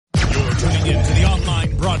Tuning in to the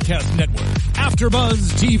online broadcast network,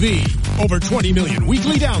 AfterBuzz TV. Over 20 million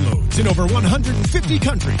weekly downloads in over 150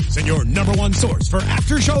 countries, and your number one source for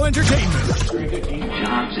after-show entertainment.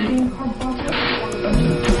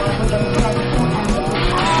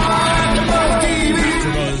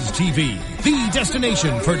 AfterBuzz TV, the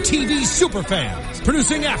destination for TV superfans,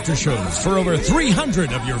 producing aftershows for over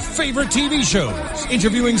 300 of your favorite TV shows,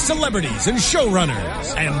 interviewing celebrities and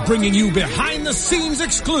showrunners, and bringing you behind-the-scenes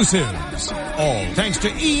exclusives. All thanks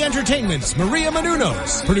to E! Entertainment's Maria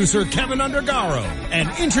Menounos, producer Kevin Undergaro, and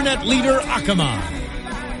internet leader Akamai.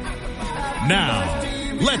 Now,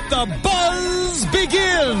 let the buzz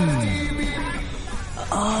begin!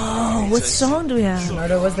 Oh, what song do we have?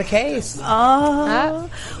 Murder Was the Case. Oh.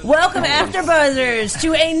 Welcome, AfterBuzzers,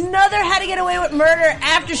 to another How to Get Away with Murder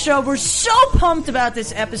after show. We're so pumped about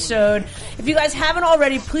this episode. If you guys haven't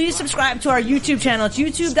already, please subscribe to our YouTube channel. It's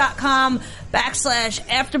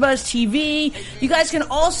youtube.com/AfterBuzzTV. You guys can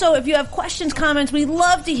also, if you have questions, comments, we'd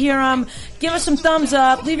love to hear them. Give us some thumbs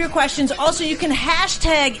up. Leave your questions. Also, you can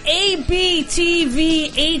hashtag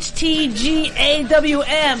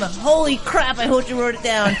ABTVHTGAWM. Holy crap, I hope you wrote it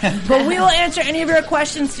down. But we will answer any of your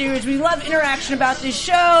questions, series. We love interaction about this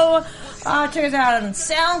show. Check us out on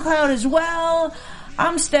SoundCloud as well.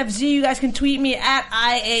 I'm Steph Z. You guys can tweet me at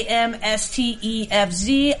IAMSTEFZ.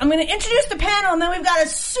 I'm going to introduce the panel, and then we've got a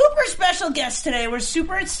super special guest today. We're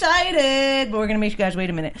super excited, but we're going to make you guys wait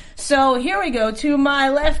a minute. So here we go. To my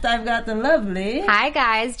left, I've got the lovely... Hi,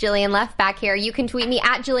 guys. Jillian Leff back here. You can tweet me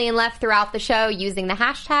at Jillian Leff throughout the show using the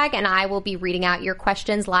hashtag, and I will be reading out your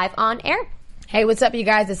questions live on air. Hey, what's up, you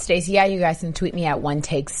guys? It's Stacey. Yeah, you guys can tweet me at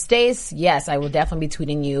OneTakeStace. Yes, I will definitely be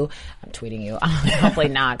tweeting you. I'm tweeting you. Hopefully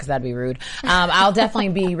not, because that'd be rude. I'll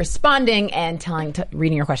definitely be responding and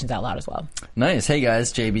reading your questions out loud as well. Nice. Hey,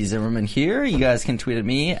 guys. JB Zimmerman here. You guys can tweet at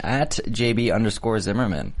me at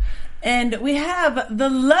JB_Zimmerman. And we have the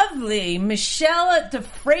lovely Michelle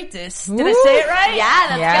DeFraites. Did I say it right?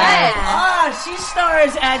 Yeah, that's good. She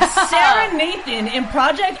stars as Sarah Nathan in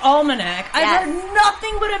Project Almanac. Yes. I've heard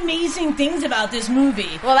nothing but amazing things about this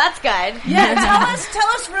movie. Well, that's good. Yeah, tell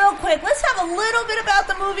us real quick. Let's have a little bit about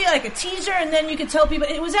the movie, like a teaser, and then you can tell people.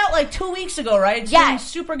 It was out like 2 weeks ago, right? It's doing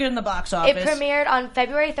super good in the box office. It premiered on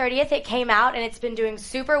February 30th. It came out, and it's been doing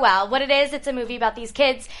super well. What it is, it's a movie about these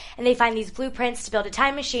kids, and they find these blueprints to build a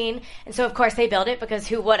time machine. And so, of course, they build it because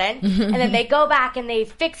who wouldn't? And then they go back and they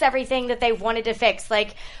fix everything that they wanted to fix.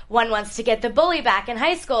 Like, one wants to get the bully back in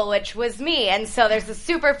high school, which was me. And so there's a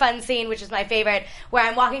super fun scene, which is my favorite, where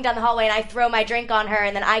I'm walking down the hallway and I throw my drink on her,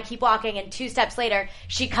 and then I keep walking, and 2 steps later,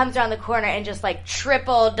 she comes around the corner and just, like,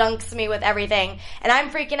 triple dunks me with everything. And I'm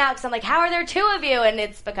freaking out because I'm like, how are there 2 of you? And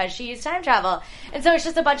it's because she used time travel. And so it's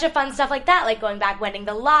just a bunch of fun stuff like that, like going back, winning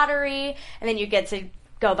the lottery, and then you get to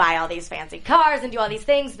go buy all these fancy cars and do all these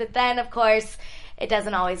things, but then, of course, it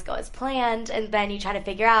doesn't always go as planned, and then you try to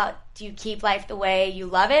figure out, do you keep life the way you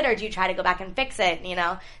love it, or do you try to go back and fix it, you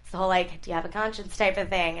know? It's the whole, like, do you have a conscience type of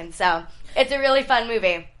thing, and so it's a really fun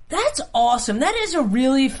movie. That's awesome. That is a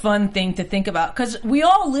really fun thing to think about, because we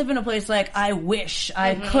all live in a place like, I wish,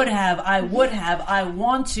 I could have, I would have, I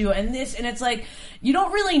want to, and it's like, you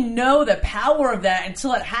don't really know the power of that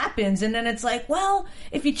until it happens, and then it's like, well,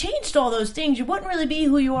 if you changed all those things, you wouldn't really be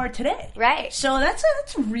who you are today. Right. So that's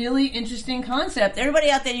a really interesting concept.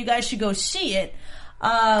 Everybody out there, you guys should go see it.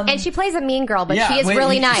 And she plays a mean girl, but she is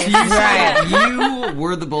really nice. Right. You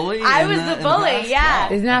were the bully? I was the bully,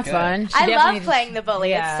 yeah. Isn't that fun? I love playing the bully.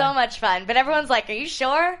 Yeah. It's so much fun. But everyone's like, are you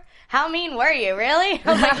sure? How mean were you? Really?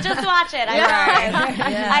 I'm like, just watch it.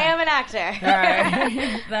 I am an actor.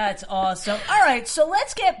 Right. That's awesome. All right, so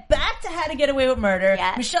let's get back to How to Get Away with Murder.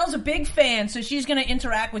 Yes. Michelle's a big fan, so she's going to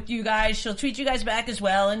interact with you guys. She'll tweet you guys back as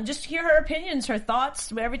well, and just hear her opinions, her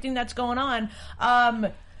thoughts, everything that's going on.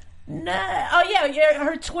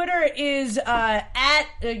 Her Twitter is at...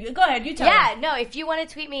 go ahead, you tell me. Yeah, no, if you want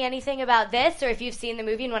to tweet me anything about this, or if you've seen the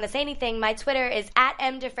movie and want to say anything, my Twitter is at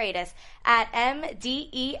MDeFraites, at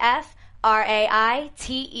MDEFRAITES.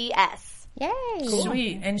 Yay. Cool.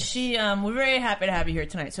 Sweet. And we're very happy to have you here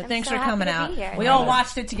tonight, so thanks for coming out. Here. We all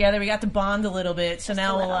watched it together. We got to bond a little bit, so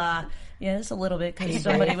now we'll... Yeah, just a little bit, because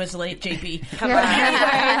somebody was late, JP. Come on.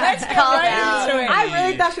 Anyway, let's get right into it. I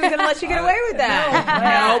really thought she was going to let you get away with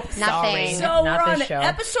that. Nope. Nothing. So we're on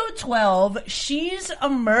episode 12, She's a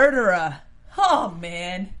Murderer. Oh,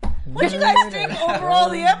 man. What do you guys think overall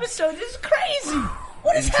of the episode? This is crazy.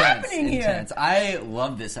 What is happening here? I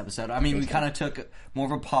love this episode. I mean, we kind of took more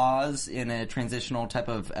of a pause in a transitional type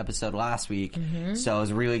of episode last week, so I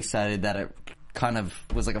was really excited that it kind of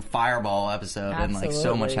was like a fireball episode, and like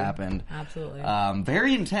so much happened. Absolutely.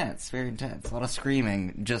 Very intense, very intense. A lot of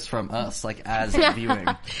screaming just from us, like as viewing.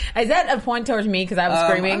 Is that a point towards me because I was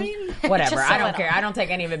screaming? I mean, whatever. I don't care. I don't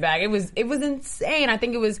take any of it back. It was insane. I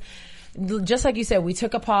think it was just like you said. We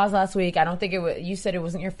took a pause last week. I don't think it was. You said it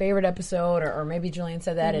wasn't your favorite episode, or maybe Julian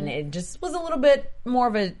said that, and it just was a little bit more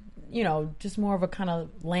of a. Just more of a kind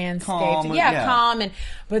of landscape. Calm.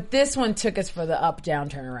 But this one took us for the up-down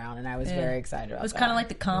turnaround, and I was very excited about it. It was kind of like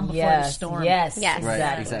the calm before the storm. Yes.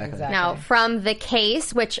 Right, exactly. Now, from The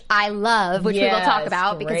Case, which I love, which we will talk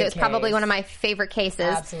about because it was probably one of my favorite cases.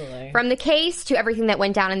 Absolutely. From The Case to everything that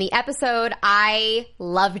went down in the episode, I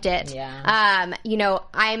loved it. Yeah.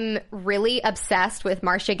 I'm really obsessed with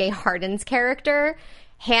Marcia Gay Harden's character.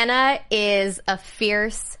 Hannah is a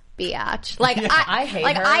fierce biatch. Like I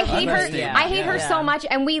hate her. I hate her. I hate her so much,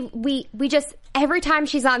 and we just every time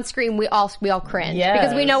she's on screen, we all cringe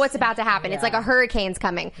because we know what's about to happen. It's like a hurricane's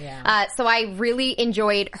coming. So I really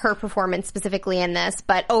enjoyed her performance specifically in this,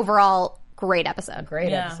 but overall, great episode.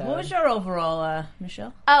 Great episode. What was your overall,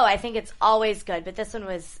 Michelle? Oh, I think it's always good, but this one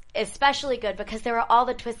was especially good because there were all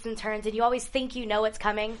the twists and turns, and you always think you know what's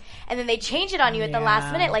coming, and then they change it on you at the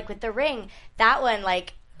last minute, like with the ring. That one,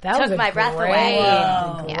 that took my breath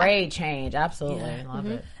away. Great change. Absolutely. Love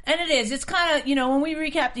it. And it is. It's kind of, when we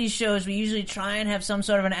recap these shows, we usually try and have some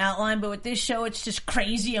sort of an outline, but with this show, it's just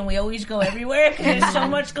crazy and we always go everywhere because there's so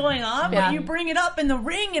much going on. But you bring it up in the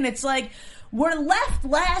ring and it's like, we're left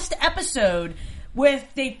last episode with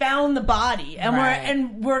they found the body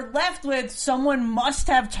and we're left with someone must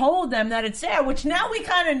have told them that it's there, which now we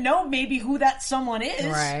kind of know maybe who that someone is.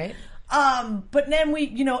 Right. But then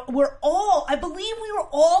I believe we were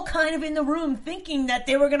all kind of in the room thinking that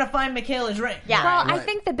they were going to find Michaela's ring. Yeah. Well, I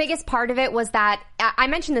think the biggest part of it was that, I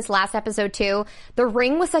mentioned this last episode too, the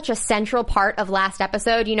ring was such a central part of last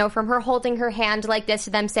episode, from her holding her hand like this to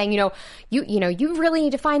them saying, you really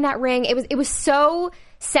need to find that ring. It was so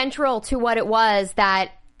central to what it was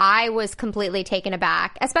that I was completely taken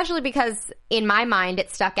aback, especially because in my mind it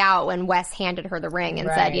stuck out when Wes handed her the ring and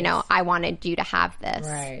said, I wanted you to have this.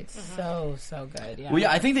 Right. So good. Yeah. Well,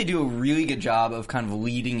 yeah, I think they do a really good job of kind of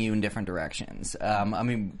leading you in different directions.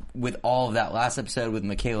 With all of that last episode with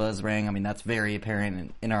Michaela's ring, that's very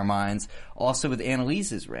apparent in our minds. Also with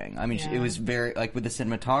Annalise's ring. It was very, with the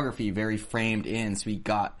cinematography, very framed in, so we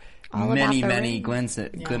got many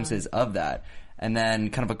glimpses of that. And then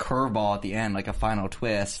kind of a curveball at the end, like a final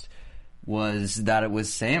twist, was that it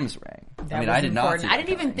was Sam's ring. I did not see that I didn't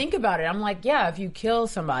even think about it. I'm like, if you kill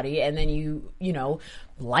somebody and then you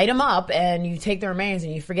light them up and you take their remains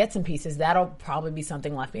and you forget some pieces, that'll probably be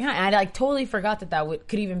something left behind. And I totally forgot that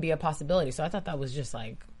could even be a possibility. So I thought that was just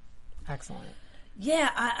excellent. Yeah,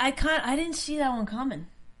 I didn't see that one coming.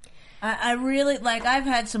 I really, I've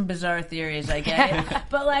had some bizarre theories, I get,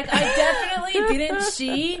 but I definitely didn't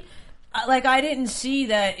see... I didn't see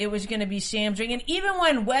that it was going to be Sam's ring. And even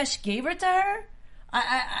when Wes gave it to her,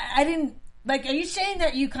 I didn't... are you saying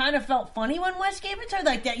that you kind of felt funny when Wes gave it to her?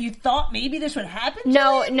 That you thought maybe this would happen?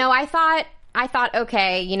 No, I thought,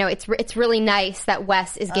 okay, it's really nice that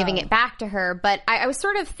Wes is giving it back to her. But I was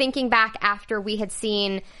sort of thinking back after we had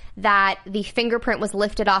seen that the fingerprint was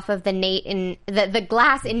lifted off of the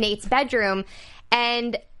glass in Nate's bedroom.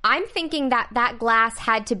 And I'm thinking that glass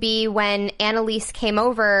had to be when Annalise came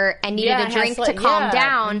over and needed a drink to calm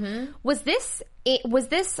down. Mm-hmm. Was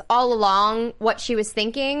this all along what she was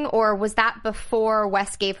thinking, or was that before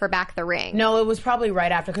Wes gave her back the ring? No, it was probably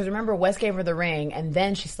right after, because remember, Wes gave her the ring and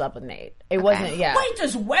then she slept with Nate. It wasn't, Wait,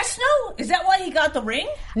 does Wes know? Is that why he got the ring?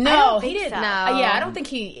 No, he didn't know. I don't think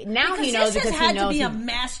he... Now he knows because he knows... This has had to be a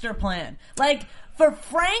master plan. For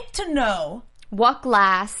Frank to know... What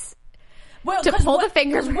glass... to pull the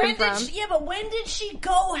fingerprint from. But when did she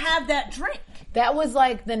go have that drink? That was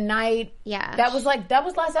the night. Yeah. That was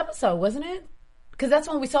last episode, wasn't it? Because that's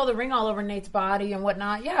when we saw the ring all over Nate's body and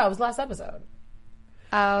whatnot. Yeah, it was last episode.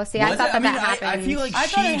 Oh, see, I thought that happened. I feel like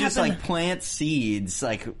she just plants seeds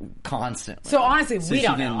constantly. So honestly, we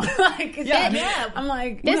don't know. I'm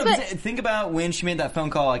like, think about when she made that phone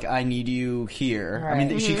call. I need you here.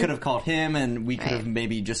 Right. She could have called him, and we could have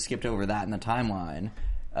maybe just skipped over that in the timeline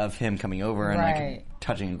of him coming over and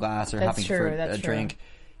touching a glass or having a drink.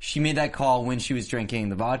 She made that call when she was drinking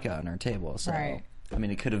the vodka on her table. So I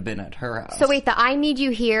mean, it could have been at her house. So wait, the I need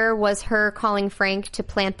you here was her calling Frank to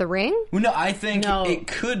plant the ring? Well, no, I think it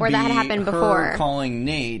could or be that happened her before. calling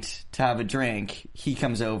Nate to have a drink. He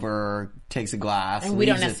comes over, takes a glass, And we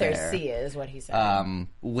don't leaves it necessarily there. see it, is what he said.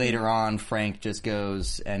 Later on, Frank just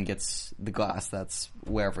goes and gets the glass. That's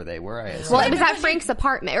wherever they were, I assume. Well, it was at Frank's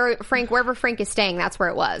apartment, or wherever Frank is staying, that's where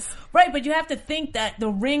it was. Right, but you have to think that the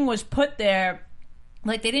ring was put there,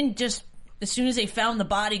 like they didn't just, as soon as they found the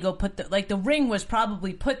body, go put the ring was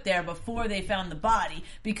probably put there before they found the body,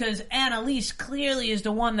 because Annalise clearly is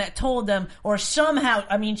the one that told them, or somehow,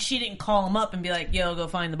 I mean, she didn't call him up and be like, yo, go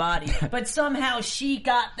find the body, but somehow she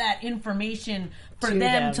got that information for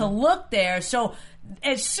them to look there. So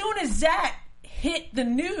as soon as that hit the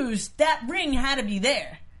news, that ring had to be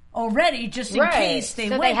there already, just in case they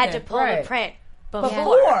went they had there. to pull the print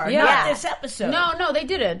Before, Yeah. not this episode. No, they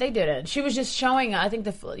didn't. She was just showing, I think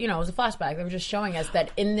it was a flashback. They were just showing us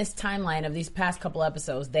that in this timeline of these past couple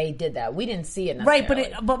episodes, they did that. We didn't see it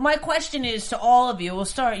necessarily. Right, but my question is to all of you, we'll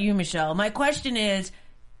start you, Michelle. My question is,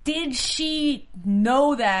 did she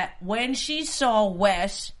know that when she saw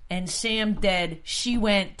Wes and Sam dead, she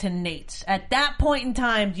went to Nate's? At that point in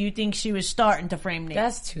time, do you think she was starting to frame Nate?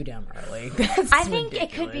 That's too damn early. I think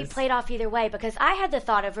it could be played off either way, because I had the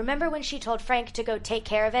thought of, remember when she told Frank to go take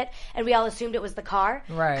care of it and we all assumed it was the car?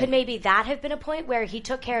 Right. Could maybe that have been a point where he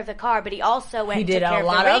took care of the car, but he also went He and did took care a of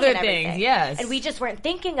lot the of ring other and things, everything. yes. And we just weren't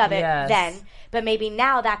thinking of it then. But maybe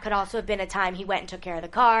now that could also have been a time he went and took care of the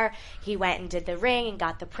car, he went and did the ring and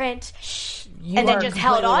got the print, and then just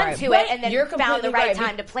held on to it and then found the right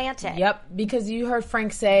time to plant it. Yep, because you heard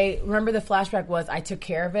Frank say, remember the flashback was, I took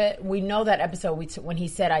care of it? We know that episode, when he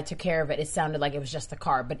said, I took care of it, it sounded like it was just the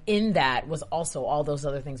car. But in that was also all those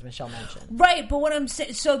other things Michelle mentioned. Right, but what I'm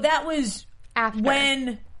saying, so that was After.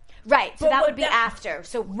 when... Right, so But that what would be that- after.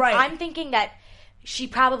 So Right. I'm thinking that she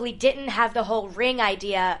probably didn't have the whole ring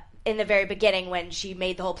idea in the very beginning when she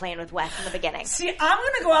made the whole plan with Wes in the beginning. See, I'm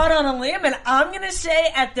going to go out on a limb, and I'm going to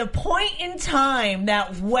say at the point in time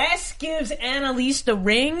that Wes gives Annalise the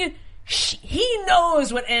ring, he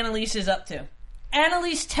knows what Annalise is up to.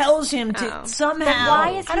 Annalise tells him to somehow... Then why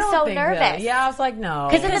is he so think nervous? that. Yeah, I was like, no.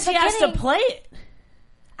 Because he has to play it.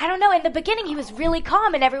 I don't know. In the beginning, he was really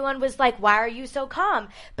calm, and everyone was like, why are you so calm?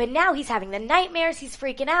 But now he's having the nightmares. He's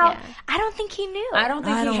freaking out. Yeah. I don't think he knew. I don't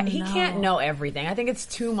think I don't he know. can't know everything. I think it's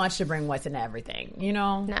too much to bring Wes into everything, you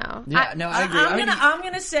know? No. Yeah, no, I agree. I'm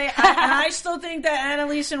gonna say, and I still think that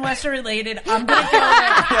Annalise and Wes are related. I'm gonna go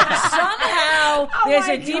that somehow there's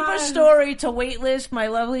a deeper story to Waitlist, my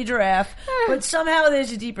lovely giraffe, but somehow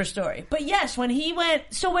there's a deeper story. But yes, when he went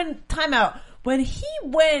to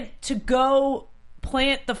go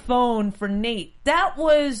plant the phone for Nate,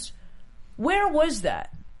 where was that?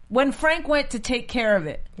 When Frank went to take care of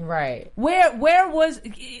it. Right. Where was,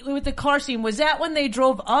 with the car scene, was that when they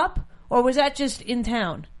drove up, or was that just in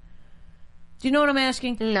town? Do you know what I'm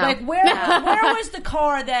asking? No. Like, where was the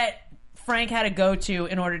car that Frank had to go to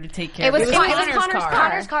in order to take care It of was it? Connor's car.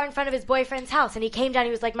 Connor's car in front of his boyfriend's house, and he came down.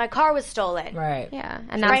 He was like, "My car was stolen." Right. Yeah,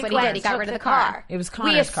 and that's Frank what he went did. He and got took rid of the car. It was We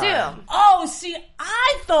Connor's assume. car. Oh, see,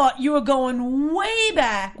 I thought you were going way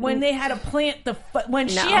back when they had to plant when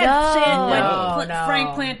she had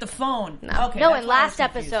Frank plant the phone. No. Okay, No, that's in why I was last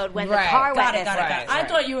confused. episode when Right. the car Got went it. missing. I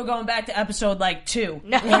thought you were going back to episode 2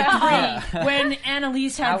 No. or 3 when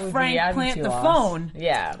Annalise had Frank plant the phone.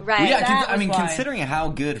 Yeah. Right. Well, yeah, That I mean, was why. considering how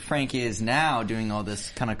good Frank is now doing all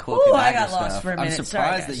this kind of cloak Ooh, and I dagger got lost stuff, for a I'm minute. surprised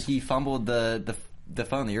Sorry, that guys. he fumbled the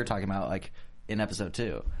phone that you're talking about, like, in episode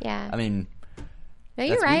 2. Yeah. I mean, No,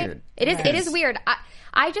 you're that's right. weird. It is weird.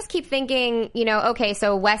 I just keep thinking, okay,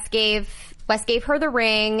 so Wes gave her the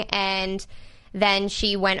ring, and then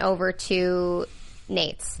she went over to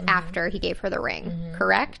Nate's after he gave her the ring.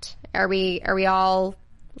 Correct? Are we all?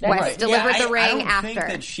 Wes right. delivered Yeah, the ring I don't after. think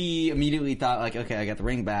that she immediately thought, like, okay, I got the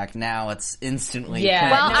ring back. Now it's instantly. Yeah.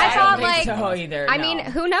 Well, No, I don't thought, think like, so either, I no. mean,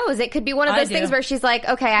 who knows? It could be one of I those do. things where she's like,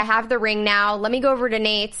 okay, I have the ring now. Let me go over to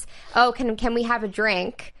Nate's. Oh, can we have a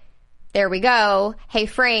drink? There we go. Hey,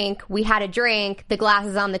 Frank, we had a drink. The glass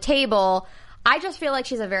is on the table. I just feel like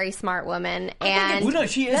she's a very smart woman. And Well, no,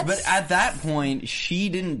 she is, but at that point, she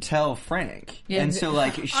didn't tell Frank. And so,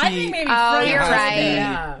 like, she. I think maybe Oh, Frank, you're right.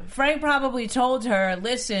 Yeah. Frank probably told her,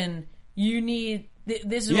 "Listen, you need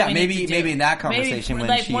this is Yeah, what we maybe need to do." maybe in that conversation when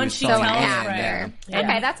like she once was she so telling tells him, Frank. yeah.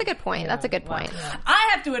 Okay, that's a good point. That's a good point.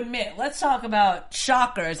 I have to admit, let's talk about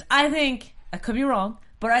shockers. I think I could be wrong,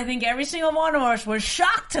 but I think every single one of us was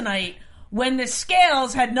shocked tonight when the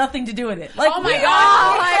scales had nothing to do with it. Like, Oh my we God.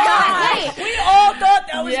 all- Oh my God. we all thought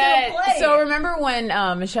that was Yeah. going to play. So remember when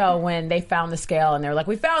Michelle, when they found the scale and they were like,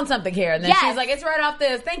 "We found something here," and then Yes. she was like, "It's right off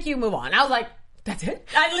this. Thank you. Move on." I was like, That's it?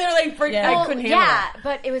 I literally I couldn't handle it.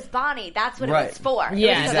 But it was Bonnie. That's what it Right. was for.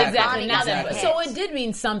 Yeah, Exactly. exactly. Now Exactly. so it did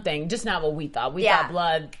mean something, just not what we thought. We thought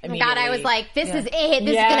blood immediately. God, I was like, this is it.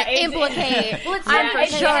 This is going to implicate. Well, it's I'm for it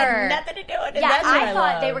sure. had nothing to do with it. Yeah, That's what I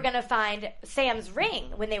thought love. they were going to find Sam's ring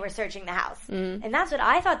when they were searching the house. And that's what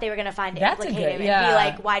I thought they were going to find to That's a implicate good- him and yeah. be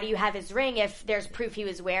like, why do you have his ring if there's proof he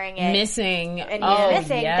was wearing it? Missing. And he's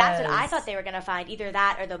missing. Yes. That's what I thought they were going to find. Either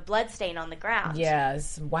that or the blood stain on the ground.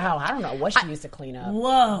 Yes. Wow. I don't know what she used to clean up.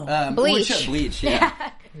 Whoa. Bleach. Bleach,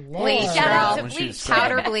 yeah. Bleach. Shout out to When she was Bleach.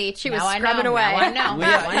 scrubbing. Powder bleach. She was Now I scrubbing know. away. Now I know. Well,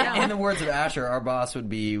 Now I yeah, know. in the words of Asher, our boss would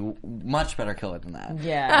be much better killer than that.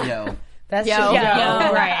 Yeah. Yo. That's Yo. true. Yo.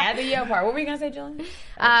 Right. Add the yo part. What were you going to say,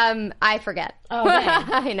 Jillian? I forget. Oh, dang.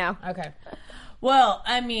 I know. Okay. Well,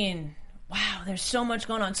 I mean, wow, there's so much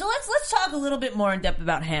going on. So let's talk a little bit more in depth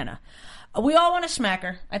about Hannah. We all want to smack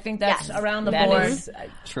her. I think that's Yes. around the That board. is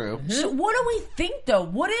True. So what do we think, though?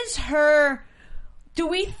 What is her... Do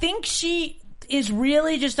we think she is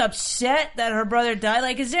really just upset that her brother died?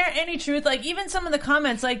 Like, is there any truth? Like, even some of the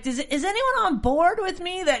comments, like, is anyone on board with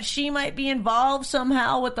me that she might be involved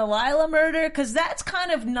somehow with the Lila murder? Because that's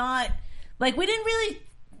kind of not... Like, we didn't really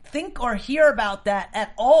think or hear about that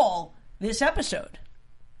at all this episode.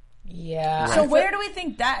 Yeah. So where do we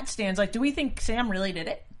think that stands? Like, do we think Sam really did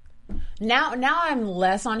it? Now I'm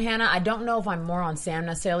less on Hannah. I don't know if I'm more on Sam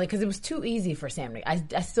necessarily because it was too easy for Sam. I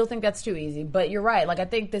still think that's too easy. But you're right. Like I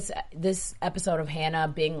think this episode of Hannah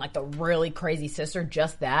being like the really crazy sister,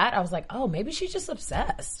 just that I was like, oh, maybe she's just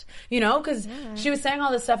obsessed. You know, because she was saying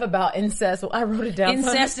all this stuff about incest. Well, I wrote it down.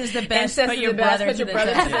 Incest is the best, Incest put is your the best, brother put to your the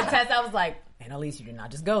brother test. to the test. I was like, Annalise, you did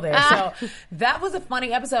not just go there. So that was a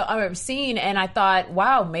funny episode I've seen, and I thought,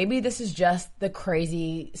 wow, maybe this is just the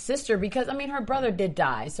crazy sister because I mean her brother did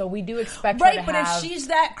die, so we do expect her to Right, but have... if she's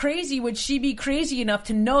that crazy, would she be crazy enough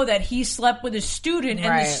to know that he slept with a student and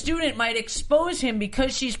Right. the student might expose him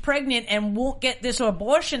because she's pregnant and won't get this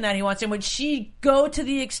abortion that he wants? And would she go to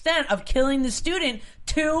the extent of killing the student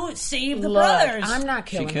to save the brothers? I'm not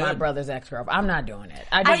killing my could. brother's ex-girlfriend. I'm not doing it.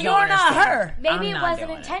 I But just you're don't not understand. her. Maybe I'm it not wasn't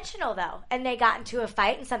doing it. intentional though, and they got into a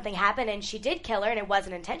fight and something happened, and she did kill her, and it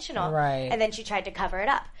wasn't intentional. Right. And then she tried to cover it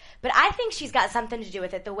up. But I think she's got something to do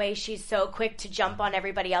with it. The way she's so quick to jump on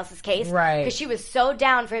everybody else's case, Right. Because she was so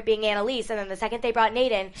down for it being Annalise, and then the second they brought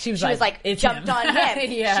Nate in, She was like like, "It's jumped him." on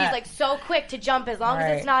him. Yeah. She's like so quick to jump as long as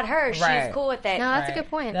Right. it's not her. Right. She's cool with it. No, that's a good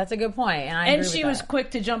point. That's a good point, and I And agree she with was that.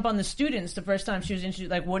 quick to jump on the students the first time she was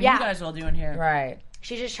introduced. Like, what are Yeah. you guys all doing here? Right.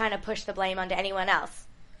 She's just trying to push the blame onto anyone else.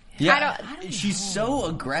 Yeah, she's so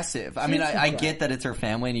aggressive. I mean, I get that it's her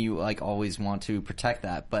family and you like always want to protect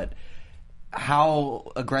that, but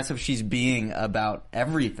how aggressive she's being about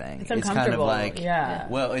everything. It's kind of uncomfortable, like, yeah.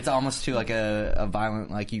 well, it's almost to like a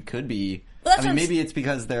violent, like you could be. Well, that's I mean, what I'm maybe it's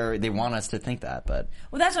because they want us to think that, but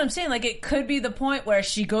Well, that's what I'm saying. Like, it could be the point where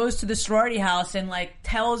she goes to the sorority house and, like,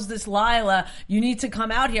 tells this Lila, you need to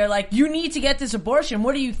come out here. Like, you need to get this abortion.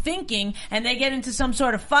 What are you thinking? And they get into some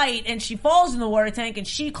sort of fight, and she falls in the water tank, and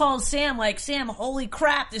she calls Sam, like, Sam, holy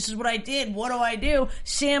crap, this is what I did. What do I do?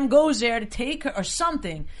 Sam goes there to take her, or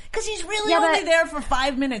something. Because he's really Yeah, only but- there for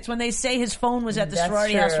 5 minutes when they say his phone was at the That's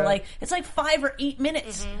sorority house for, true. like, it's like 5 or 8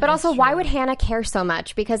 minutes. But also, why would Hannah care so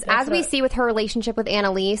much? Because as we what- see with her relationship with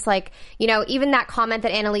Annalise, like, you know, even that comment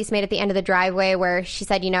that Annalise made at the end of the driveway where she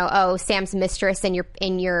said, you know, oh, Sam's mistress in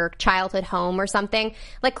your childhood home or something.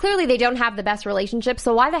 Like, clearly they don't have the best relationship,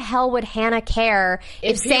 so why the hell would Hannah care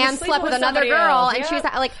if If he was Sam sleeping slept with with another somebody girl else, and she was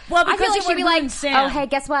yeah. like, Well, I because feel like it she'd be would ruin like, Sam. oh, hey,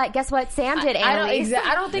 guess what Sam did, Annalise?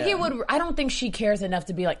 I don't think it would. I don't think she cares enough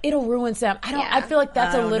to be like it'll ruin Sam. I don't. Yeah. I feel like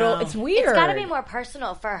that's I a don't little. know. It's weird. It's got to be more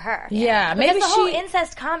personal for her. Yeah, Because maybe the whole she-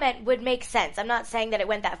 incest comment would make sense. I'm not saying that it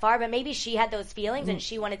went that far, but maybe she had those feelings and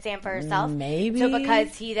she wanted Sam for herself. Maybe. So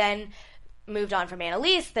because he then moved on from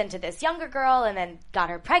Annalise, then to this younger girl, and then got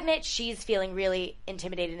her pregnant, she's feeling really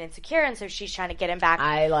intimidated and insecure, and so she's trying to get him back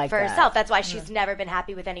I like for that. herself. That's why she's never been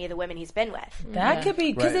happy with any of the women he's been with. That could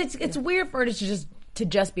be because Right. it's weird for her to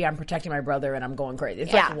just be I'm protecting my brother and I'm going crazy.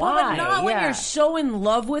 It's Yeah. like Well, why? But not when Yeah. you're so in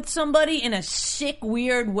love with somebody in a sick,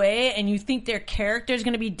 weird way and you think their character's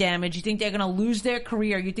going to be damaged. You think they're going to lose their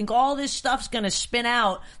career. You think all this stuff's going to spin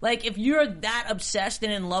out. Like, if you're that obsessed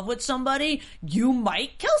and in love with somebody, you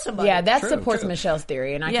might kill somebody. Yeah, that True, supports true. Michelle's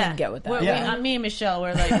theory, and I can get with that. Yeah. Me and Michelle,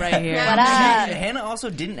 we're like right here. Hannah also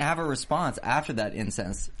didn't have a response after that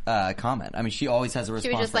incest comment. I mean, she always has a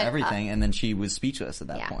response just for like, everything, and then she was speechless at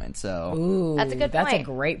that Yeah. point. So Ooh, That's a good That's a point.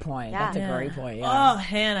 great point. Yeah. That's a great point. Yeah. Oh,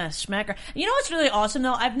 Hannah, smack her. You know what's really awesome,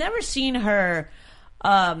 though? I've never seen her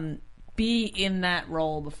be in that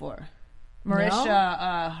role before.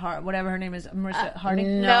 Marisha, whatever her name is, Marisha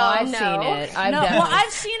Harding. No, I've seen it.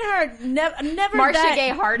 I've seen her. Never. Marcia Gay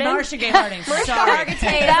Harden. Marcia Gay Harding. Sorry,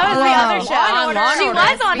 that was the other show. She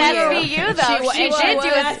was on SVU though. She did do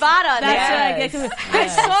a spot on there. I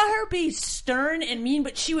saw her be stern and mean,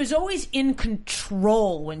 but she was always in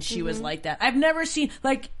control when she was like that. I've never seen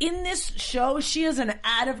in this show. She is an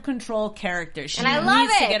out of control character. She and I love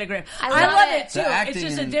needs it. to get a grip. I love it too. It's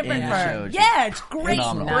just a different for her. Show, yeah, it's great.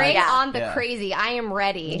 Phenomenal. Bring on the crazy. I am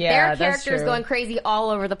ready. Yeah, there are characters going crazy all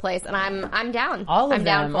over the place, and I'm down. All of I'm them.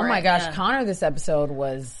 down for oh my it. gosh, Connor this episode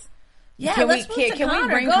was. Yeah, can let's we bring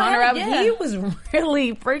Go Connor ahead, up? yeah. He was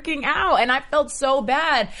really freaking out, and I felt so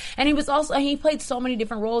bad. And he played so many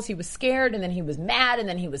different roles. He was scared, and then he was mad, and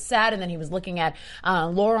then he was sad, and then he was looking at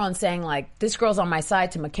Laura and saying like, "This girl's on my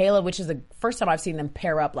side" to Michaela, which is the first time I've seen them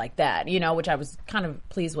pair up like that. Which I was kind of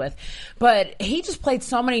pleased with. But he just played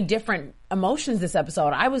so many different emotions this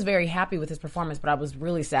episode. I was very happy with his performance, but I was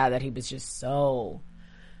really sad that he was just so.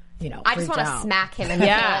 I just want to smack him in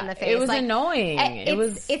the face. It was annoying.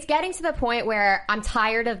 It's getting to the point where I'm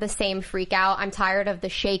tired of the same freak out. I'm tired of the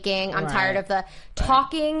shaking. I'm tired of the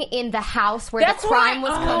talking in the house where the crime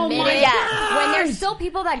was committed. When there's still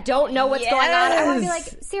people that don't know what's going on, I want to be like,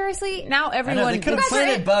 seriously? Now everyone they could have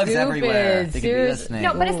planted bugs everywhere. They could be listening.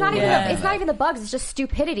 No, but it's not even. It's not even the bugs. It's just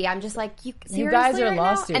stupidity. I'm just like, you guys are right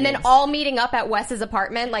lost. And then all meeting up at Wes's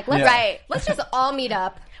apartment. Like, let's just all meet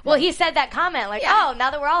up. Well, he said that comment, now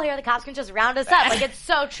that we're all here, the cops can just round us up. It's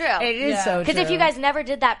so true. It is so true. Because if you guys never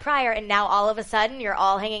did that prior, and now all of a sudden you're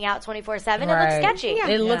all hanging out 24/7, it looks sketchy.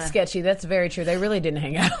 It looks sketchy. That's very true. They really didn't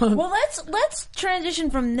hang out. Well, let's transition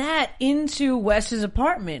from that into Wes's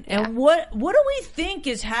apartment. And what do we think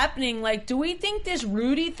is happening? Like, do we think this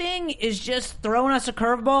Rudy thing is just throwing us a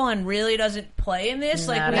curveball and really doesn't play in this?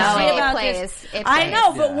 No, we no, see it about plays. this. It I plays.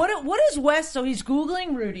 know, but what is Wes? So he's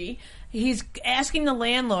Googling Rudy. He's asking the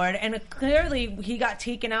landlord, and clearly he got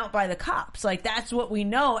taken out by the cops. That's what we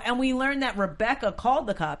know. And we learned that Rebecca called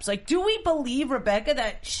the cops. Do we believe Rebecca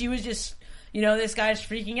that she was just, this guy's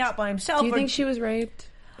freaking out by himself? Do you think she was raped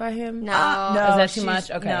by him? No. No. Is that too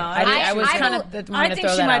much? Okay. No, I was kind of I think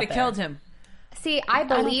she might have killed him. See, I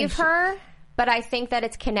believe her, but I think that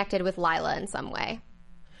it's connected with Lila in some way.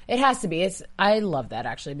 It has to be. I love that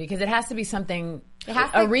actually because it has to be something.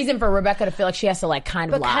 A reason for Rebecca to feel like she has to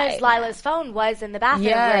kind of lie. Because Lila's phone was in the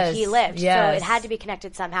bathroom where he lived, so it had to be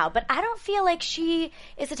connected somehow. But I don't feel like she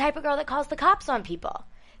is the type of girl that calls the cops on people.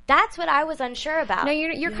 That's what I was unsure about. No,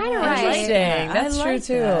 you're kind of right. Interesting. That's true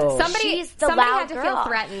too. Somebody had to feel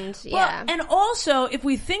threatened. Well, and also, if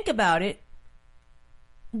we think about it,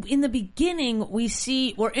 in the beginning,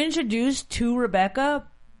 we're introduced to Rebecca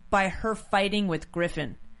by her fighting with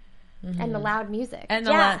Griffin. And the loud music.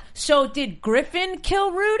 So did Griffin kill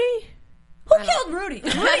Rudy? Who killed Rudy?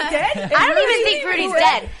 Is Rudy dead? I don't even think Rudy's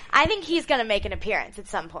dead. I think he's going to make an appearance at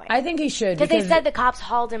some point. I think he should. Because they said the cops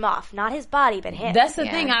hauled him off. Not his body, but him. That's the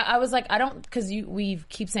thing. I was like, I don't, because we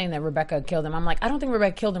keep saying that Rebecca killed him. I'm like, I don't think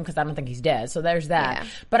Rebecca killed him because I don't think he's dead. So there's that. Yeah.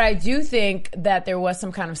 But I do think that there was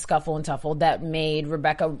some kind of scuffle and tuffle that made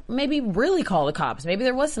Rebecca maybe really call the cops. Maybe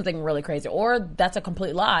there was something really crazy. Or that's a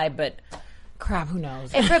complete lie, but... Crap, who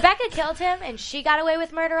knows? If Rebecca killed him and she got away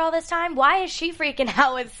with murder all this time, why is she freaking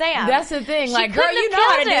out with Sam? That's the thing. She girl, you know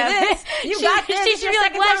how to do this. You got this. She should be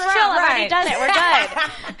like, let's chill. I've already done it.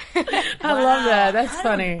 We're good. I love that. That's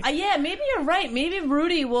funny. Maybe you're right. Maybe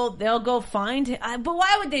Rudy they'll go find him. But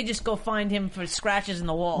why would they just go find him for scratches in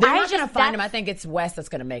the wall? They're not going to find him. I think it's Wes that's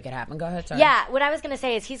going to make it happen. Go ahead, sorry. Yeah, what I was going to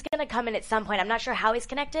say is he's going to come in at some point. I'm not sure how he's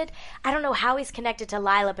connected. I don't know how he's connected to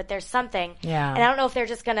Lila, but there's something. Yeah. And I don't know if they're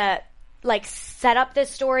just going to set up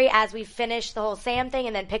this story as we finish the whole Sam thing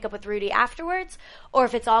and then pick up with Rudy afterwards, or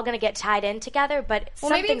if it's all going to get tied in together, but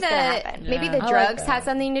something's going to happen. Maybe the drugs had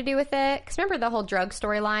something to do with it. Because remember the whole drug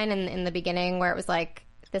storyline in the beginning where it was like,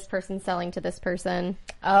 this person's selling to this person.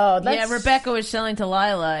 Oh, Rebecca was selling to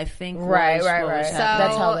Lila, I think. Right. So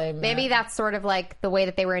that's how they met. Maybe that's sort of like the way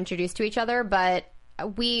that they were introduced to each other, but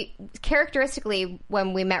we, characteristically,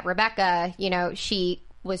 when we met Rebecca, she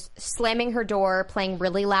was slamming her door, playing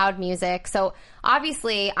really loud music. So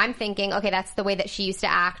obviously I'm thinking, okay, that's the way that she used to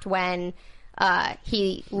act when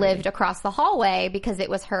he lived across the hallway because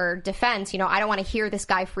it was her defense. I don't want to hear this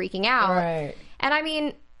guy freaking out. Right. And I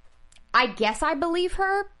mean, I guess I believe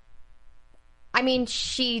her. I mean,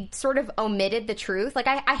 she sort of omitted the truth.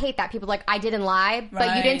 I hate that. People I didn't lie,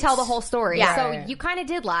 but you didn't tell the whole story. Yeah. So you kind of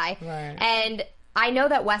did lie. Right. And I know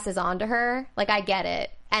that Wes is onto her. I get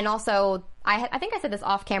it. And also, I think I said this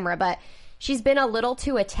off camera, but she's been a little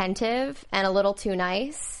too attentive and a little too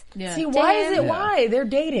nice. Yeah. See, why is it? Why they're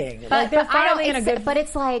dating? They're finally in a good. But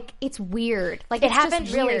it's like it's weird. Like it happened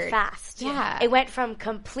really fast. Yeah, it went from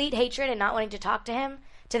complete hatred and not wanting to talk to him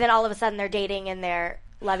to then all of a sudden they're dating and they're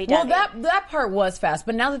lovey-dovey. Well, that part was fast,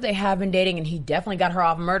 but now that they have been dating and he definitely got her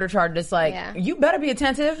off murder charges, it's like, you better be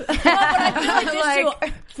attentive. No, but I feel like this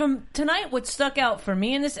too, from tonight, what stuck out for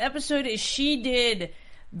me in this episode is she did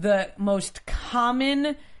the most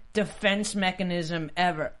common defense mechenism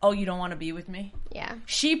ever. Oh, you don't want to be with me? Yeah.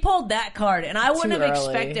 She pulled that card, and I wouldn't have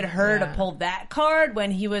expected her to Yeah. pull that card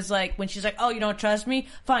when she's like, oh, you don't trust me?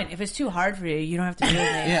 Fine. If it's too hard for you, you don't have to be with me.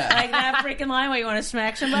 Yeah. Like that freaking line where you want to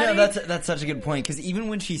smack somebody. No, that's such a good point, because even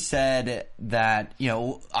when she said that,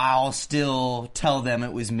 I'll still tell them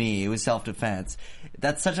it was me, it was self-defense,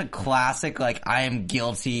 that's such a classic, like, I am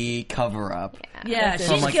guilty cover-up. Yeah,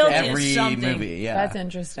 From, she's like, guilty every of something. movie. Yeah. That's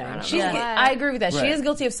interesting. Yeah. I agree with that. She Right. is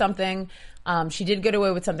guilty of something. She did get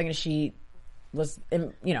away with something that she was,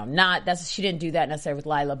 she didn't do that necessarily with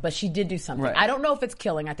Lila, but she did do something. Right. I don't know if it's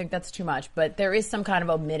killing. I think that's too much, but there is some kind of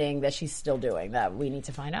omitting that she's still doing that we need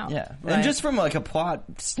to find out. Yeah, Right. and just from like a plot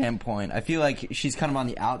standpoint, I feel like she's kind of on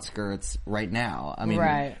the outskirts right now. I mean,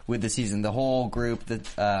 Right. with the season, the whole group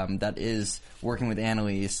that is working with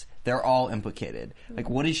Annalise, they're all implicated. Like,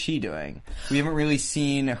 what is she doing? We haven't really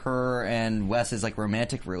seen her and Wes's like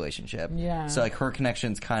romantic relationship. Yeah. So like her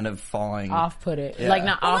connection's kind of falling Off-put it. Yeah. Like,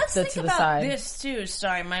 not Well, off let's to think the about side. this too.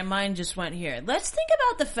 Sorry, my mind just went here. Let's think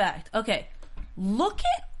about the fact. Okay, look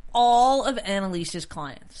at all of Annalise's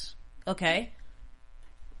clients. Okay,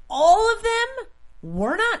 all of them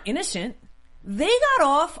were not innocent. They got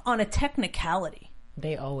off on a technicality.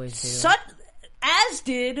 They always do. As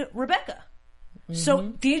did Rebecca. So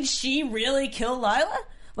did she really kill Lila?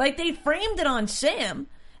 Like, they framed it on Sam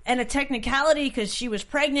and a technicality because she was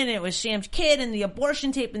pregnant and it was Sam's kid and the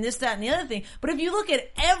abortion tape and this, that, and the other thing. But if you look at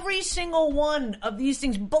every single one of these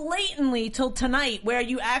things blatantly till tonight, where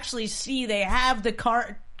you actually see they have the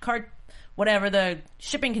the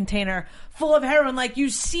shipping container full of heroin, like you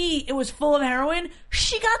see it was full of heroin,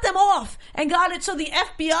 she got them off and got it, so the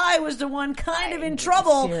FBI was the one kind of in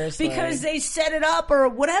trouble. Seriously. Because they set it up or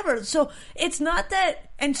whatever. So it's not that,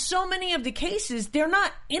 and so many of the cases, they're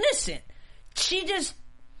not innocent. She just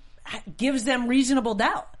gives them reasonable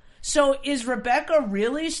doubt. So is Rebecca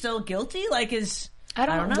really still guilty? Like, I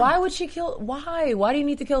don't know. Why would she kill? Why? Why do you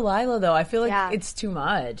need to kill Lila, though? I feel like it's too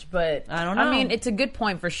much. But I don't know. I mean, it's a good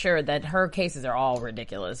point for sure that her cases are all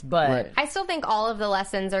ridiculous. But Right. I still think all of the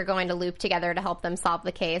lessons are going to loop together to help them solve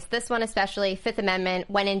the case. This one especially, Fifth Amendment,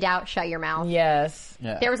 when in doubt, shut your mouth. yes.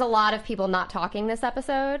 Yeah. There was a lot of people not talking this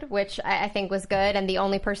episode, which I think was good, and the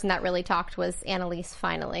only person that really talked was Annalise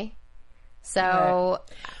finally. So,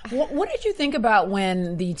 What did you think about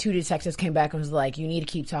when the two detectives came back and was like, "You need to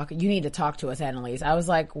keep talking. You need to talk to us, Annalise"? I was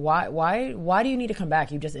like, "Why do you need to come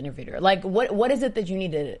back? You just interviewed her. Like, what is it that you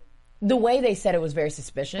need to?" The way they said it was very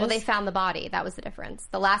suspicious. well, they found the body. That was the difference.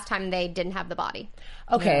 The last time they didn't have the body.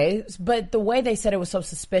 Okay, but the way they said it was so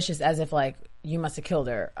suspicious, as if like you must have killed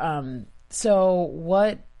her. So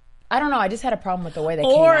what? I don't know. I just had a problem with the way they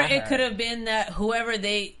came Or at it her. could have been that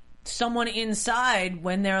someone inside,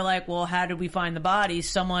 when they're like, well, how did we find the body?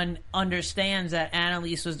 Someone understands that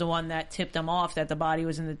Annalise was the one that tipped them off that the body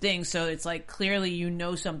was in the thing. So it's like, clearly you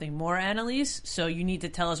know something more, Annalise. So you need to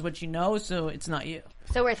tell us what you know, so it's not you.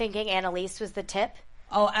 So we're thinking Annalise was the tip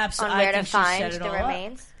Oh, on absolutely. where I to think she set find it the all up.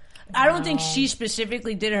 remains. I don't think she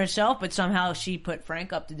specifically did it herself, but somehow she put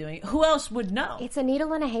Frank up to doing it. Who else would know? It's a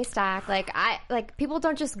needle in a haystack. Like people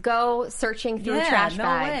don't just go searching through Yeah, trash no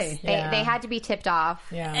bags. way. They had to be tipped off.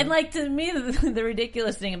 Yeah. And like, to me, the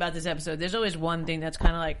ridiculous thing about this episode, there's always one thing that's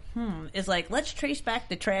kind of like, is like, let's trace back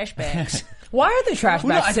the trash bags. Why are the trash Well,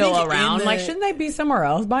 no, bags I still think in around? the- Like, shouldn't they be somewhere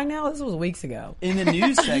else by now? This was weeks ago. In the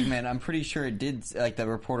news segment, I'm pretty sure it did, like, the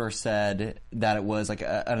reporter said that it was, like,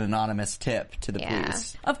 an anonymous tip to the Yeah.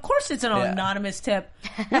 police. Of course it's an anonymous tip.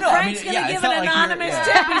 Well, no, I Frank's mean, going to it give felt an like anonymous you're-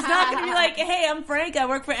 tip. He's not going to be like, hey, I'm Frank. I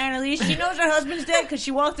work for Annalise. She knows her husband's dead because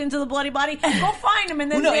she walked into the bloody body. Go find him.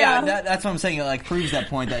 And then, Well, no, that's what I'm saying. It, like, proves that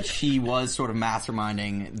point that she was sort of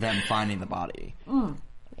masterminding them finding the body.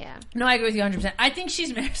 Yeah. No, I agree with you 100%. I think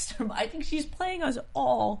she's mastermind. I think she's playing us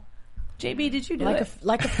all. JB, did you do it?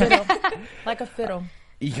 Like a fiddle. Like a fiddle.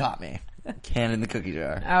 You got me. Can in the cookie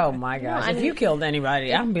jar. Oh my gosh. If you killed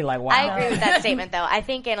anybody, I'm gonna be like, wow. I agree with that statement, though. I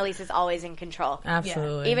think Annalise is always in control.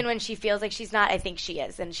 Absolutely. Even when she feels like she's not, I think she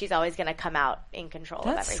is. And she's always going to come out in control of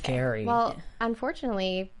That's everything. scary. Well,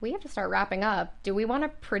 unfortunately, we have to start wrapping up. Do we want to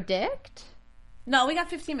predict? No, we got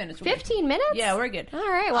 15 minutes. We're good. 15 minutes? Yeah, we're good. All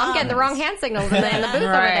right. Well, I'm getting the wrong hand signals in the booth over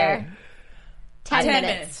there. 10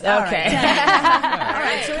 minutes. Okay. All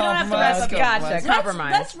right, so we don't have to wrap up. Gotcha.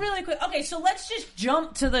 Compromise. Let's really quick. Okay, so let's just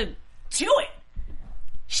jump to it.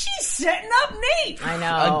 She's setting up Nate. I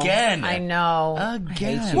know. Again. I know.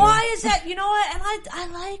 Again. Why is that? You know what? And I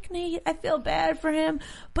like Nate. I feel bad for him.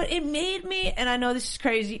 But it made me, and I know this is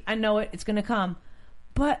crazy. I know it's going to come.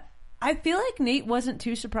 But I feel like Nate wasn't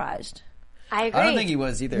too surprised. I agree. I don't think he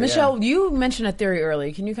was either. Michelle, you mentioned a theory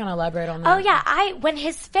early. Can you kind of elaborate on that? Oh yeah, when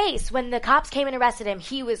the cops came and arrested him,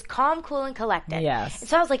 he was calm, cool, and collected. Yes. And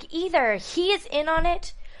so I was like, either he is in on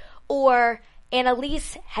it, or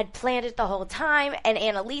Annalise had planned it the whole time, and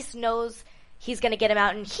Annalise knows he's going to get him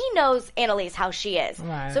out, and he knows Annalise how she is.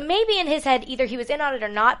 Right. So maybe in his head, either he was in on it or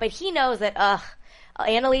not, but he knows that,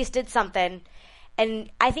 Annalise did something, and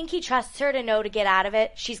I think he trusts her to know to get out of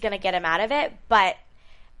it. She's going to get him out of it, but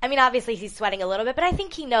I mean, obviously he's sweating a little bit, but I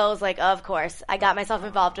think he knows, like, of course, I got myself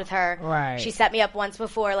involved with her. Right. She set me up once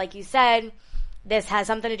before, like you said. This has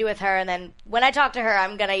something to do with her, and then when I talk to her,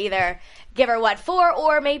 I'm going to either give her what for,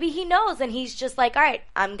 or maybe he knows, and he's just like, all right,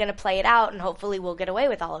 I'm going to play it out, and hopefully we'll get away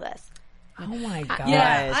with all of this. Oh my gosh.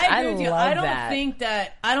 Yeah, I agree with you. love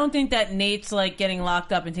I don't think that Nate's like getting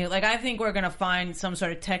locked up and things. Like, I think we're going to find some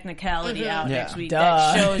sort of technicality out next week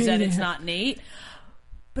that shows that it's not Nate.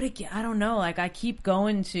 But again, I don't know. Like, I keep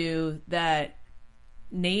going to that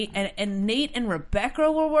Nate and Nate and Rebecca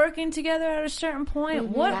were working together at a certain point.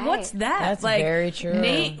 What's that? That's like, very true.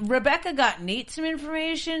 Rebecca got Nate some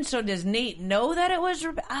information. So does Nate know that it was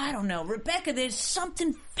Rebecca? I don't know. Rebecca, there's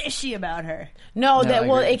something fishy about her. No,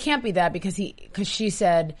 it can't be that because she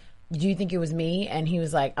said, do you think it was me? And he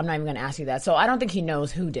was like, I'm not even going to ask you that. So I don't think he knows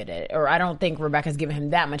who did it. Or I don't think Rebecca's given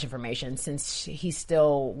him that much information since he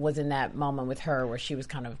still was in that moment with her where she was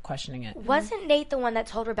kind of questioning it. Wasn't Nate the one that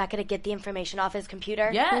told Rebecca to get the information off his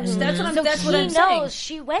computer? Yes, that's what I'm he saying. knows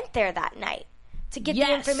she went there that night to get the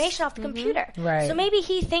information off the computer. Right. So maybe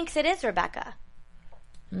he thinks it is Rebecca.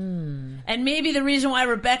 And maybe the reason why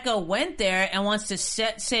Rebecca went there and wants to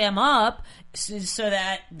set Sam up so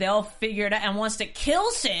that they'll figure it out and wants to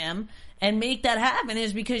kill Sam and make that happen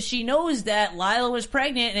is because she knows that Lila was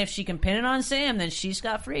pregnant, and if she can pin it on Sam, then she's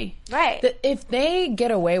scot free. Right. If they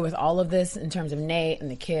get away with all of this in terms of Nate and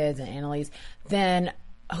the kids and Annalise, then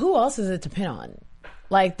who else is it to pin on?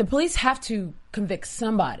 Like, the police have to convict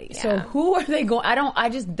somebody. Yeah. So who are they going?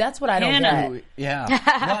 That's what I don't get. Yeah. Well,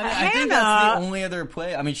 I think that's the only other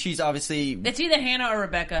play. I mean, she's obviously... It's either Hannah or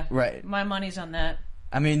Rebecca. Right. My money's on that.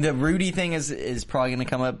 I mean, the Rudy thing is probably going to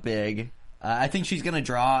come up big. I think she's going to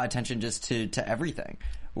draw attention just to everything.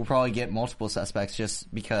 We'll probably get multiple suspects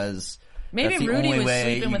just because maybe that's the Rudy only was way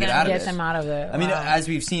sleeping you with get them. out of Get it. them out of it. I mean, as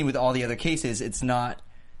we've seen with all the other cases, it's not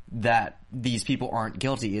that these people aren't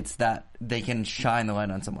guilty. It's that they can shine the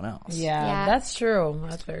light on someone else. Yeah, that's true.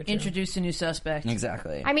 That's very true. Introduce a new suspect.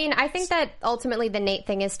 Exactly. I mean, I think that ultimately the Nate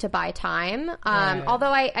thing is to buy time.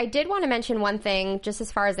 Although I did want to mention one thing just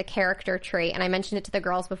as far as a character trait, and I mentioned it to the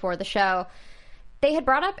girls before the show. They had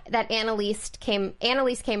brought up that Annalise came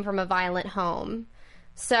from a violent home.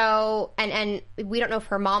 So, and we don't know if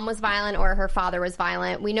her mom was violent or her father was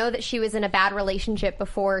violent. We know that she was in a bad relationship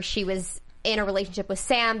before she was in a relationship with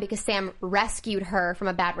Sam because Sam rescued her from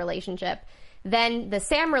a bad relationship. Then the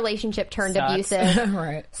Sam relationship turned abusive.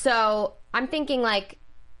 Right. So I'm thinking, like,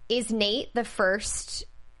 is Nate the first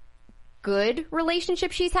good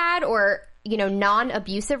relationship she's had, or, you know,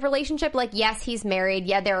 non-abusive relationship? Like, yes, he's married.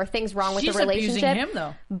 Yeah, there are things wrong with the relationship. She's abusing him,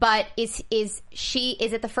 though. But is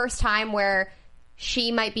it the first time where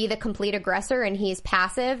she might be the complete aggressor and he's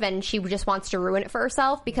passive and she just wants to ruin it for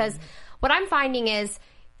herself? Because what I'm finding is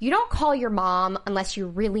you don't call your mom unless you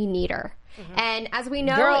really need her. Mm-hmm. And as we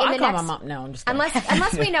know, Girl, in the I call next, my mom. No, I'm just kidding.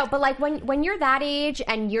 unless we know, but like when you're that age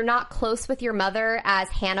and you're not close with your mother, as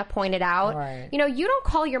Hannah pointed out, right. You know, you don't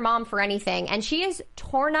call your mom for anything, and she is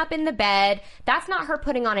torn up in the bed. That's not her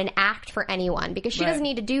putting on an act for anyone because she doesn't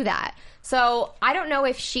need to do that. So I don't know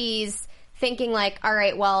if she's thinking like, all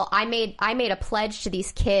right, well, I made a pledge to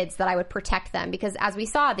these kids that I would protect them, because as we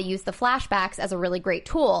saw, they used the flashbacks as a really great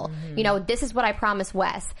tool. Mm-hmm. You know, this is what I promised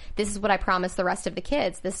Wes. This is what I promised the rest of the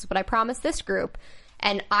kids. This is what I promised this group.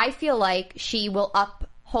 And I feel like she will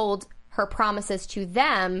uphold her promises to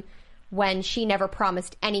them when she never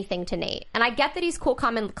promised anything to Nate. And I get that he's cool,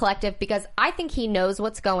 calm, and collective because I think he knows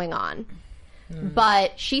what's going on.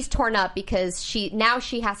 But she's torn up because she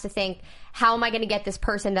has to think, how am I going to get this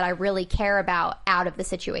person that I really care about out of the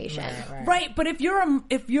situation? Right, but if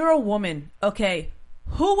you're a woman, okay,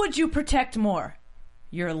 who would you protect more?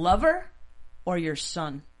 Your lover or your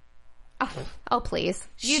son? Oh, please.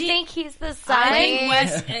 You think he's the son? I think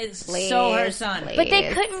Wes is so her son. But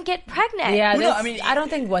they couldn't get pregnant. Yeah, Well, no, I mean, I don't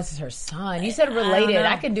think Wes is her son. You said related.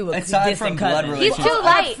 I could do a aside from distant blood cousin. He's relationship. too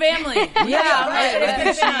light. Family.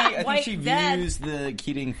 I think White she dad. views the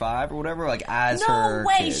Keating 5 or whatever like as No her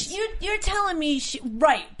way. kids. You're telling me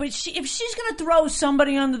right? But if she's gonna throw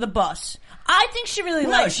somebody under the bus, I think she really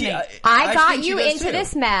likes me. I got think she you does into too.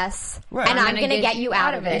 this mess, Right. and I'm going to get you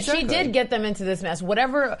out of it. She did get them into this mess.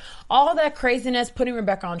 Whatever, all that craziness, putting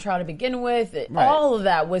Rebecca on trial to begin with, all of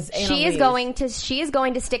that was She is going to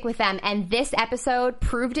stick with them, and this episode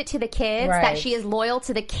proved it to the kids that she is loyal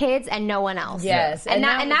to the kids and no one else. Yes, and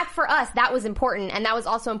that for us, that was important, and that was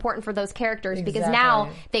also important for those characters because now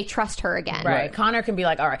they trust her again. Right. Connor can be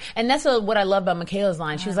like, all right. And that's what I love about Michaela's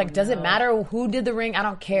line. She was like, does it matter who did the ring? I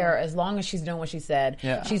don't care as long as she's doing what she said.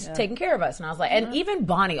 Yeah. She's taking care of us. And I was like, and even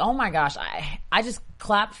Bonnie, oh my gosh, I just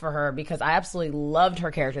clapped for her because I absolutely loved her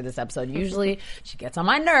character this episode. Usually she gets on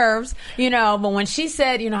my nerves, but when she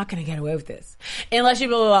said, you're not going to get away with this unless you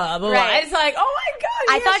blah, blah, blah, blah, it's like, oh my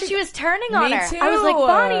God. I thought she was turning on her. too. I was like,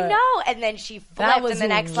 Bonnie, no. And then she flipped in the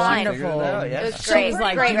next line. wonderful. It was She great. was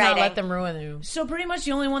like, great do not writing. let them ruin you. So pretty much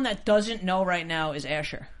the only one that doesn't know right now is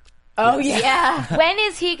Asher. Oh yeah. When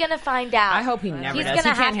is he going to find out? I hope he never He's does. going to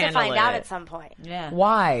He can't have to handle find it. out at some point. Yeah.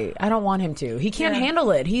 Why? I don't want him to. He can't handle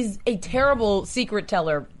it. He's a terrible secret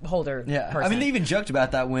teller holder person. I mean, they even joked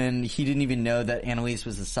about that when he didn't even know that Annalise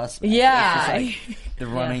was a suspect. Yeah. It's just like the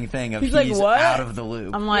running thing of He's he's like, what? out of the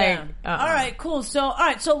loop. I'm like, All right, cool. So,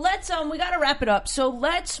 let's we got to wrap it up. So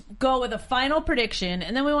let's go with a final prediction,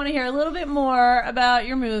 and then we want to hear a little bit more about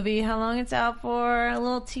your movie, how long it's out for, a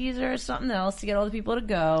little teaser or something else to get all the people to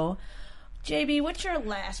go. JB, what's your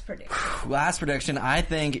last prediction? Last prediction, I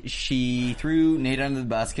think she threw Nate under the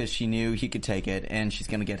bus because she knew he could take it, and she's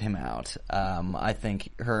going to get him out. I think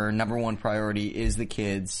her number one priority is the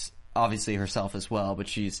kids, obviously herself as well, but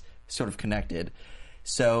she's sort of connected.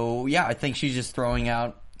 So, yeah, I think she's just throwing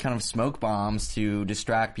out kind of smoke bombs to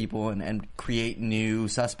distract people and create new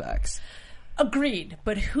suspects. Agreed,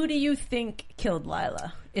 but who do you think killed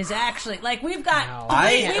Lila? Is actually we've got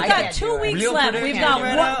I got 2 weeks Real left. prediction We've got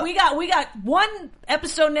right one, now? we got one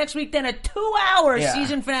episode next week, then a 2-hour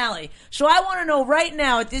season finale. So I want to know right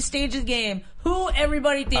now at this stage of the game who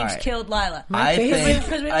everybody thinks killed Lila.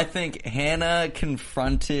 I think Hannah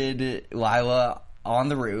confronted Lila on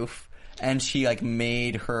the roof, and she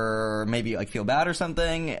made her maybe feel bad or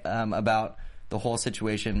something about the whole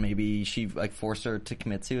situation. Maybe she forced her to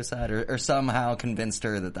commit suicide or somehow convinced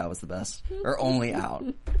her that was the best or only out.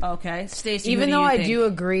 Okay, Stacey. even though I do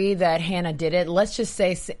agree that Hannah did it, let's just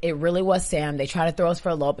say it really was Sam. They tried to throw us for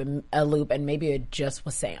a loop, and maybe it just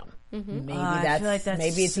was Sam. Maybe I feel like that's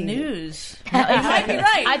maybe it's snooze. It might be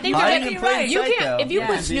right. I think Hiding you're in plain right. You sight, can't though. if you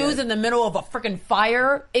put Yeah. snooze in the middle of a freaking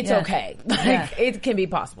fire. It's okay. It can be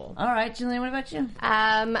possible. All right, Julian, what about you?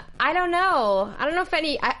 I don't know. I don't know if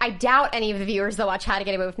I doubt any of the viewers that watch How to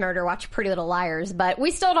Get Away with Murder watch Pretty Little Liars, but we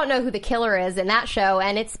still don't know who the killer is in that show,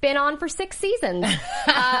 and it's been on for 6 seasons.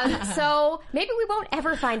 So maybe we won't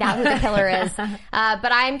ever find out who the killer is.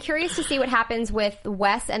 But I'm curious to see what happens with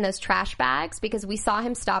Wes and those trash bags, because we saw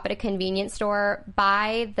him stop at a convenience store,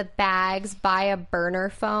 buy the bags, buy a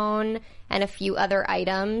burner phone, and a few other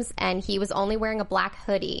items, and he was only wearing a black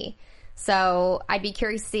hoodie. So I'd be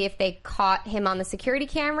curious to see if they caught him on the security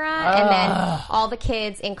camera and then all the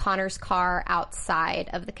kids in Connor's car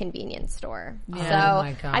outside of the convenience store. Yeah. So Oh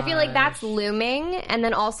my I feel like that's gosh. looming. And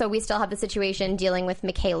then also we still have the situation dealing with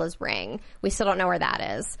Michaela's ring. We still don't know where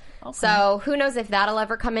that is. So who knows if that'll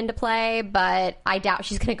ever come into play, but I doubt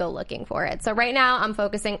she's going to go looking for it. So right now I'm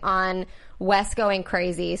focusing on Wes going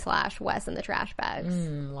crazy / Wes in the trash bags.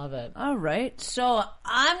 Love it. All right, so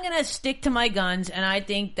I'm going to stick to my guns, and I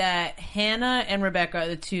think that Hannah and Rebecca are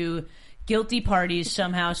the two guilty parties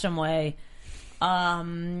somehow, some way. What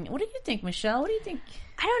do you think, Michelle? What do you think?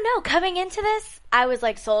 I don't know. Coming into this, I was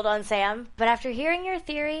sold on Sam, but after hearing your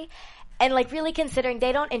theory and really considering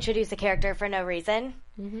they don't introduce a character for no reason,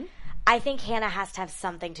 I think Hannah has to have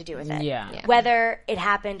something to do with it. Yeah. Whether it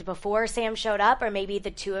happened before Sam showed up or maybe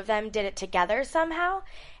the two of them did it together somehow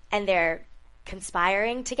and they're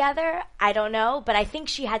conspiring together. I don't know, but I think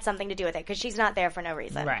she had something to do with it because she's not there for no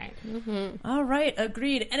reason. Right. All right,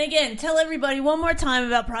 agreed. And again, tell everybody one more time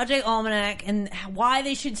about Project Almanac and why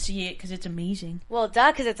they should see it, because it's amazing. Well,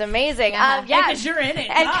 duh, because it's amazing. Yeah, because you're in it.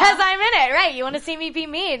 And because I'm in it, right. You want to see me be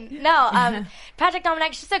mean. No, Project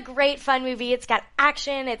Almanac is just a great, fun movie. It's got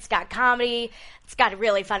action. It's got comedy. It's got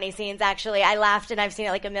really funny scenes, actually. I laughed, and I've seen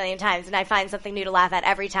it 1 million times, and I find something new to laugh at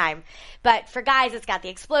every time. But for guys, it's got the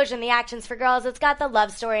explosion, the actions. For girls, girls. It's got the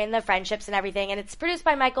love story and the friendships and everything, and it's produced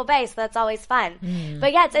by Michael Bay, so that's always fun.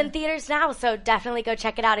 But yeah, it's in theaters now, so definitely go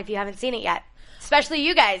check it out if you haven't seen it yet. Especially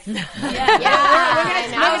you guys. We're gonna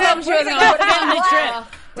put a family trip.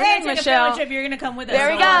 Dang, Michelle. You're going to come with us.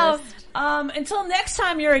 There we go. Until next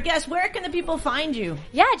time you're a guest, where can the people find you?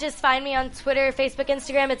 Yeah, just find me on Twitter, Facebook,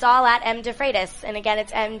 Instagram. It's all at DeFraites. And again,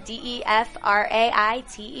 it's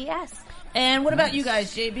DeFraites. And what about you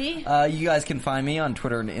guys, JB? You guys can find me on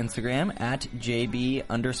Twitter and Instagram at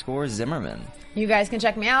JB_Zimmerman. You guys can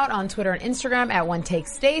check me out on Twitter and Instagram at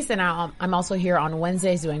OneTakeStace, and I'm also here on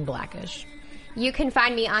Wednesdays doing Blackish. You can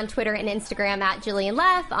find me on Twitter and Instagram at Jillian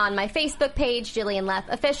Leff, on my Facebook page, Jillian Leff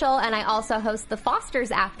Official, and I also host the Foster's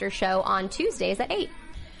After Show on Tuesdays at 8.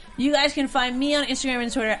 You guys can find me on Instagram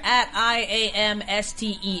and Twitter at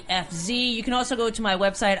IAMSTEFZ. You can also go to my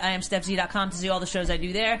website, IamStephZ.com, to see all the shows I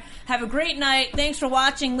do there. Have a great night. Thanks for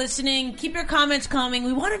watching, listening. Keep your comments coming.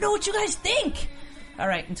 We want to know what you guys think. All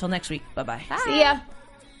right, until next week. Bye-bye. Bye. See ya.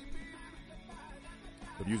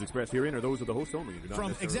 The views expressed herein are those of the hosts only. Do not From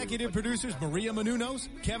necessarily executive reflect- producers Maria Menounos,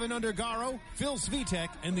 Kevin Undergaro, Phil Svitek,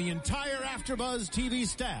 and the entire AfterBuzz TV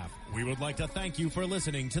staff, we would like to thank you for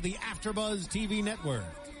listening to the AfterBuzz TV network.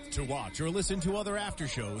 To watch or listen to other after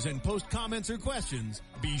shows and post comments or questions,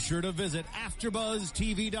 be sure to visit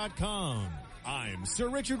AfterBuzzTV.com. I'm Sir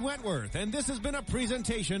Richard Wentworth, and this has been a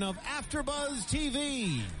presentation of AfterBuzz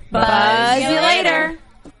TV. Buzz you later.